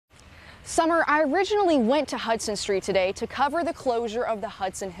Summer, I originally went to Hudson Street today to cover the closure of the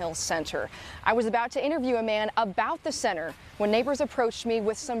Hudson Hills Center. I was about to interview a man about the center when neighbors approached me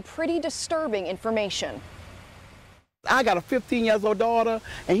with some pretty disturbing information. I got a 15-year-old daughter,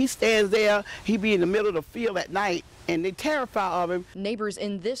 and he stands there. He be in the middle of the field at night, and they terrified of him. Neighbors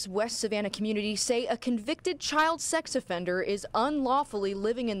in this West Savannah community say a convicted child sex offender is unlawfully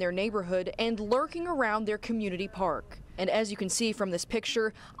living in their neighborhood and lurking around their community park. And as you can see from this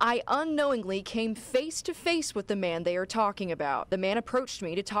picture, I unknowingly came face to face with the man they are talking about. The man approached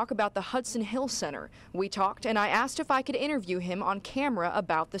me to talk about the Hudson Hills Center. We talked, and I asked if I could interview him on camera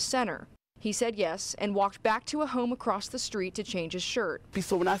about the center. He said yes and walked back to a home across the street to change his shirt.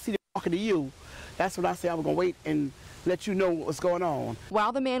 So when I see them talking to you, that's when I say I'm going to wait and let you know what's going on.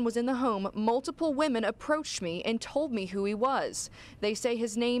 While the man was in the home, multiple women approached me and told me who he was. They say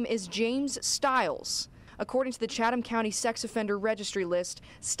his name is James Stiles. According to the Chatham County Sex Offender Registry list,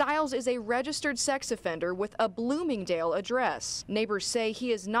 Stiles is a registered sex offender with a Bloomingdale address. Neighbors say he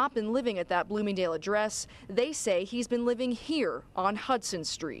has not been living at that Bloomingdale address. They say he's been living here on Hudson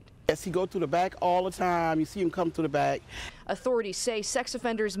Street. Yes, he goes through the back all the time. You see him come through the back. Authorities say sex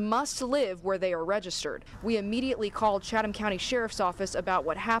offenders must live where they are registered. We immediately called Chatham County Sheriff's Office about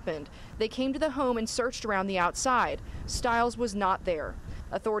what happened. They came to the home and searched around the outside. Stiles was not there.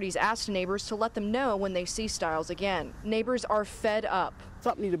 Authorities asked neighbors to let them know when they see Stiles again. Neighbors are fed up.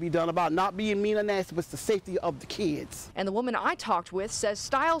 Something needs to be done about not being mean and nasty, but it's the safety of the kids. And the woman I talked with says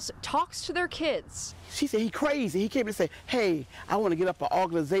Stiles talks to their kids. She said he's crazy. He came and said, hey, I want to get up an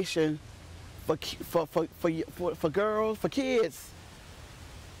organization for girls, for kids.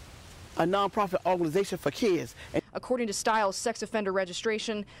 A nonprofit organization for kids. According to Stiles' sex offender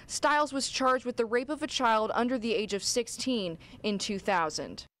registration, Stiles was charged with the rape of a child under the age of 16 in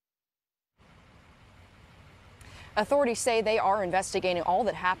 2000. Authorities say they are investigating all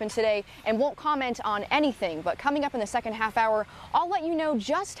that happened today and won't comment on anything. But coming up in the second half hour, I'll let you know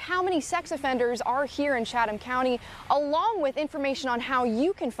just how many sex offenders are here in Chatham County, along with information on how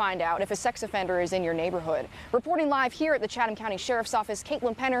you can find out if a sex offender is in your neighborhood. Reporting live here at the Chatham County Sheriff's Office,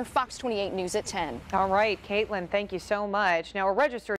 Caitlyn Penter, Fox 28 News at 10. All right, Caitlyn, thank you so much. Now, a registered